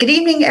Good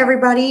evening,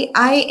 everybody.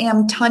 I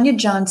am Tonya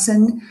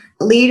Johnson,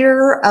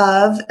 leader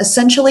of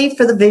Essentially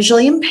for the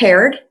Visually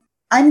Impaired.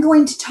 I'm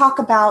going to talk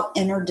about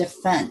inner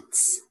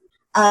defense.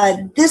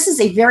 This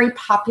is a very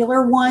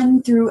popular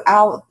one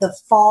throughout the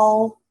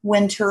fall,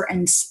 winter,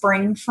 and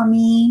spring for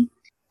me.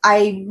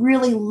 I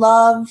really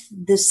love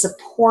the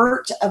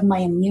support of my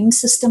immune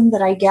system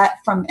that I get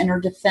from inner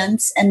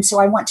defense. And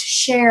so I want to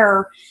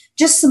share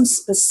just some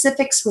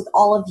specifics with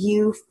all of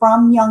you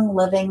from Young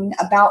Living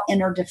about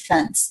inner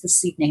defense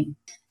this evening.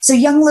 So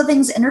Young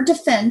Living's inner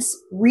defense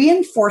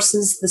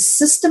reinforces the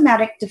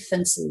systematic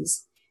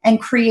defenses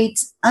and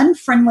creates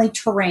unfriendly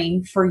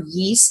terrain for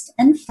yeast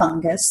and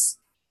fungus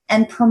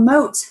and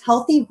promotes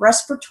healthy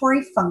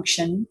respiratory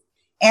function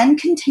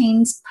and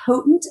contains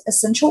potent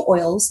essential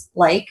oils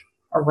like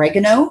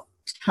oregano,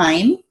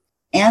 thyme,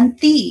 and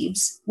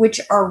thieves, which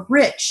are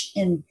rich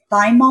in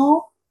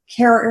thymol,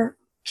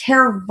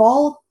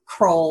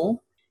 carvalcrol,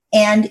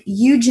 and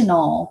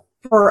eugenol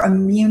for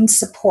immune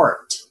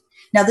support.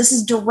 Now, this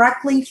is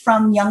directly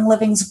from Young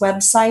Living's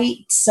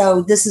website,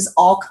 so this is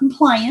all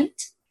compliant.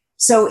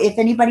 So if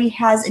anybody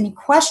has any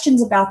questions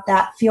about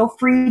that, feel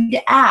free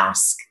to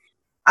ask.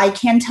 I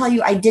can tell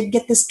you I did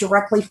get this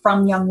directly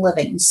from Young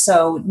Living,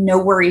 so no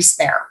worries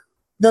there.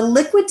 The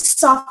liquid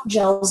soft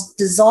gels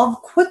dissolve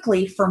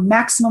quickly for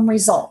maximum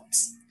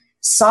results.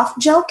 Soft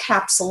gel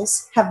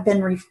capsules have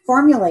been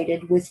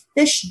reformulated with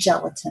fish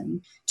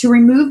gelatin to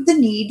remove the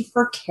need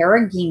for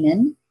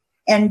carrageenan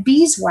and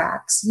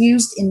beeswax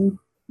used in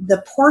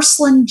the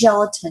porcelain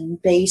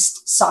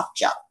gelatin-based soft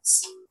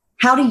gels.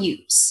 How to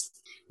use.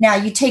 Now,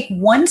 you take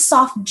one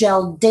soft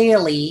gel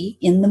daily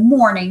in the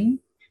morning,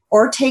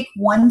 or take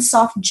one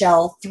soft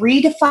gel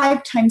 3 to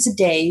 5 times a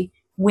day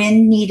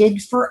when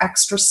needed for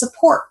extra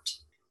support.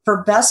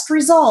 For best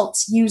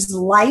results, use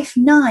Life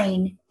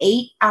 9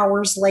 8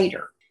 hours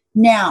later.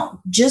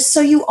 Now, just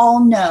so you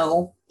all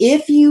know,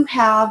 if you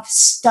have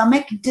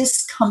stomach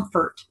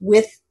discomfort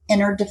with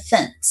inner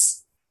defense,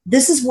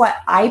 this is what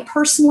I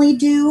personally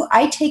do.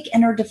 I take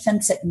inner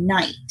defense at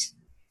night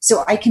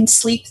so I can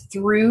sleep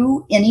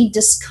through any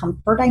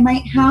discomfort I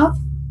might have.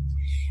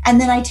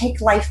 And then I take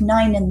Life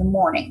 9 in the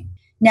morning.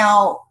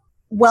 Now,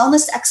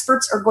 wellness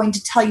experts are going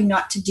to tell you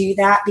not to do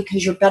that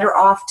because you're better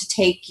off to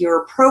take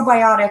your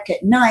probiotic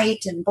at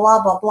night and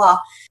blah, blah, blah.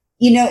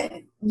 You know,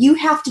 you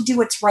have to do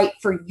what's right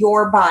for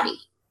your body.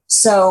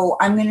 So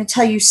I'm going to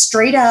tell you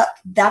straight up,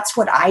 that's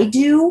what I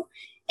do.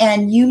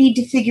 And you need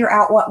to figure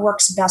out what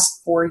works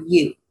best for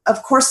you.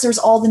 Of course, there's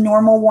all the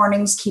normal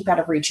warnings. Keep out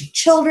of reach of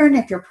children.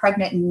 If you're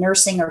pregnant and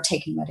nursing or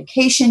taking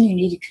medication, you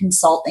need to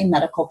consult a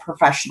medical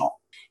professional.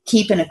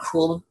 Keep in a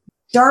cool,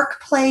 dark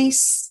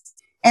place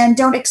and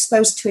don't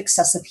expose to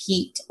excessive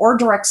heat or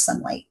direct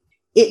sunlight.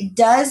 It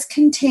does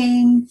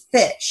contain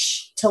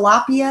fish,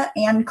 tilapia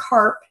and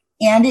carp,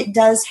 and it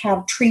does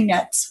have tree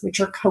nuts,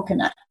 which are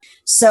coconut.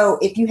 So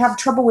if you have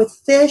trouble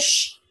with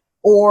fish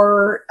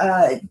or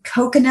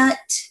coconut,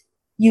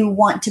 you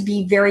want to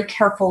be very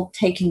careful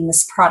taking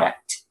this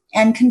product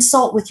and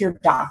consult with your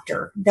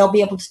doctor. They'll be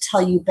able to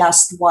tell you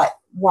best what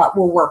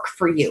will work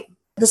for you.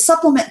 The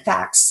supplement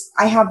facts,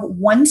 I have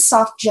one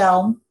soft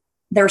gel.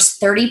 There's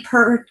 30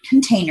 per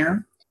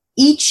container.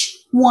 Each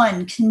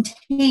one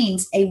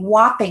contains a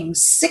whopping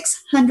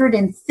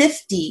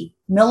 650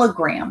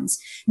 milligrams.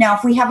 Now,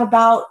 if we have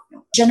about,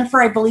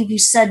 Jennifer, I believe you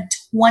said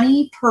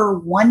 20 per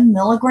 1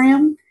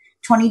 milligram,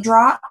 20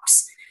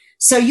 drops.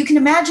 So you can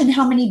imagine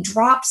how many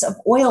drops of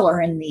oil are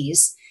in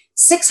these,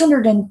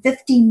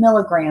 650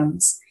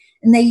 milligrams.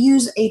 And they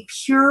use a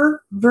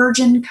pure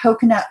virgin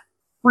coconut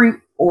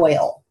fruit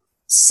oil.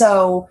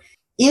 So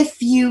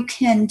if you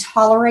can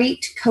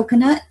tolerate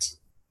coconut,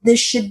 this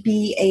should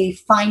be a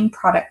fine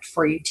product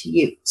for you to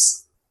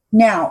use.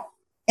 Now,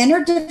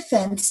 inner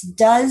defense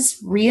does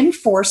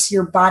reinforce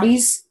your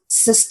body's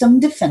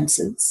system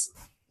defenses.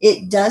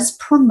 It does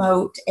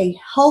promote a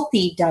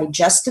healthy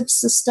digestive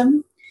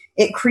system.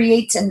 It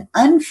creates an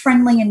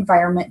unfriendly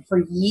environment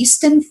for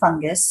yeast and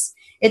fungus.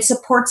 It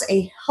supports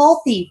a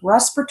healthy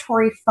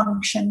respiratory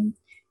function.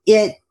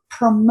 It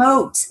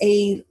promotes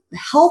a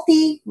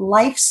healthy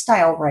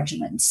lifestyle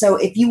regimen. So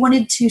if you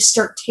wanted to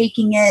start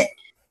taking it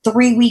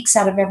 3 weeks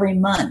out of every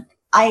month,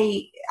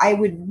 I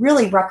would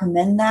really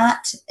recommend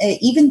that,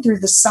 even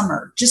through the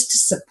summer, just to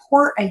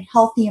support a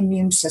healthy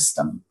immune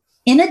system.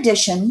 In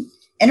addition,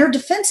 inner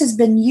defense has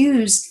been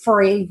used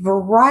for a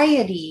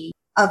variety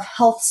of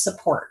health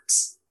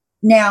supports.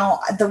 Now,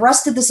 the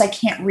rest of this I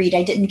can't read.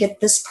 I didn't get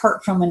this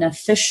part from an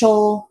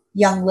official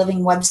Young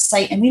Living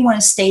website, and we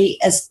want to stay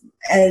as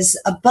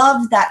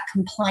above that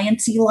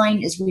compliancy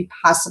line as we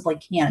possibly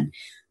can.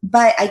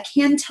 But I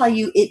can tell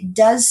you it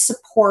does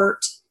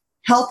support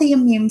healthy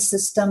immune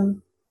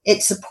system.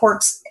 It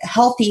supports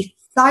healthy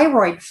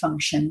thyroid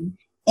function,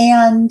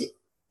 and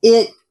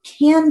it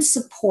can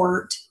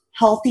support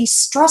healthy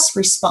stress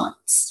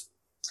response.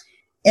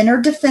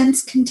 Inner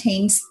defense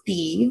contains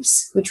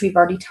thieves, which we've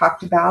already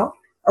talked about,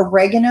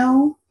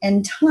 oregano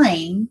and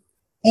thyme,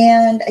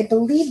 and I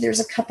believe there's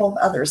a couple of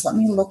others. Let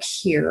me look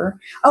here.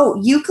 Oh,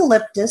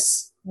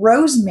 eucalyptus,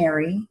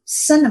 rosemary,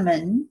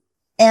 cinnamon,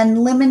 and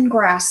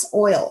lemongrass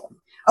oil.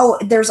 Oh,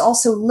 there's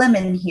also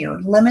lemon here,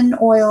 lemon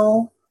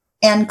oil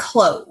and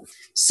clove.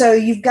 So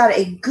you've got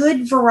a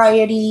good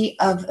variety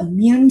of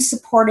immune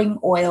supporting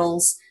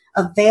oils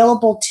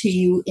available to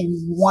you in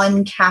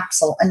one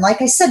capsule. And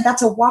like I said,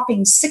 that's a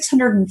whopping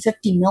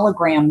 650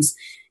 milligrams.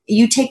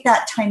 You take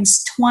that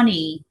times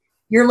 20,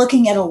 you're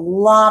looking at a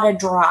lot of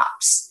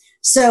drops.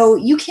 So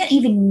you can't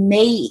even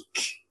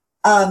make,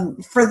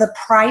 for the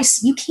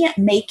price, you can't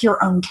make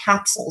your own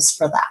capsules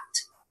for that.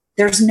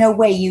 There's no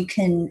way you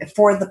can,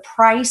 for the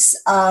price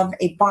of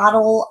a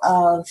bottle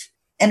of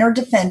Inner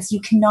Defense,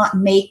 you cannot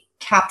make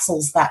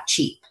capsules that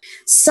cheap.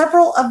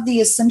 Several of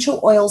the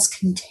essential oils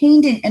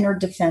contained in Inner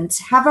Defense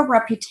have a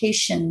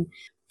reputation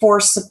for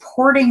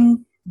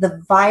supporting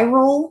the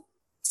viral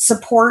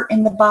support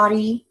in the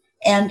body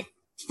and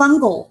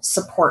fungal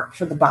support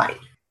for the body.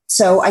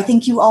 So I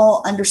think you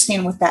all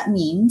understand what that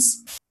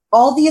means.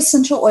 All the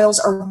essential oils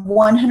are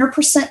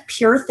 100%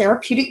 pure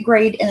therapeutic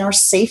grade and are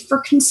safe for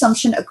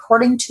consumption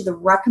according to the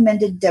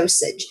recommended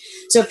dosage.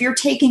 So if you're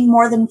taking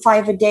more than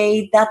 5 a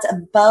day, that's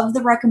above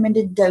the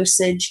recommended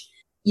dosage.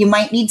 You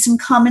might need some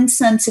common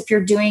sense if you're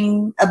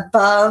doing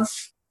above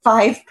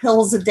 5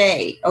 pills a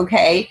day,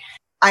 okay?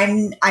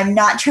 I'm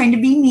not trying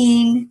to be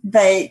mean,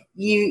 but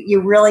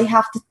you really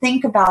have to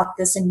think about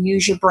this and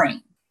use your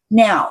brain.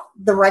 Now,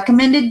 the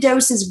recommended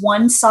dose is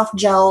 1 soft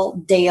gel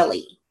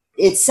daily.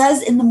 It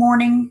says in the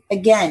morning,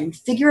 again,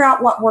 figure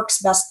out what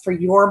works best for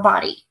your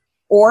body,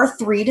 or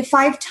 3 to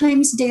 5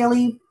 times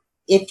daily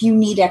if you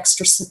need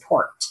extra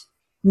support.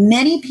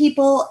 Many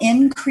people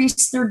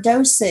increase their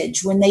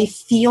dosage when they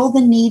feel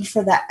the need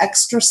for that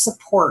extra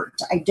support.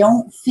 I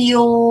don't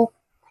feel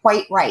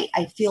quite right.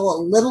 I feel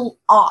a little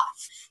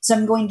off. So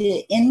I'm going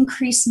to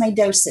increase my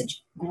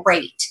dosage.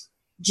 Great.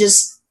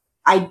 Just,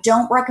 I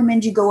don't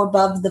recommend you go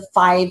above the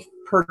 5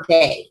 per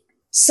day.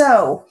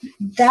 So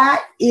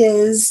that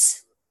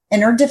is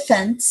Inner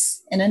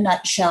Defense in a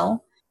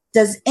nutshell.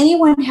 Does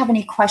anyone have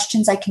any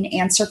questions I can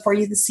answer for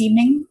you this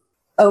evening?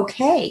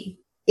 Okay.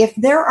 If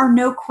there are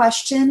no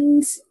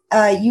questions,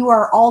 you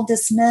are all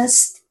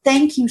dismissed.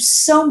 Thank you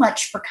so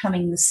much for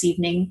coming this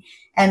evening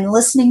and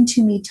listening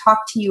to me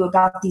talk to you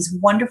about these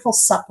wonderful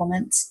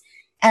supplements.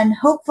 And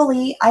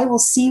hopefully I will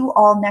see you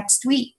all next week.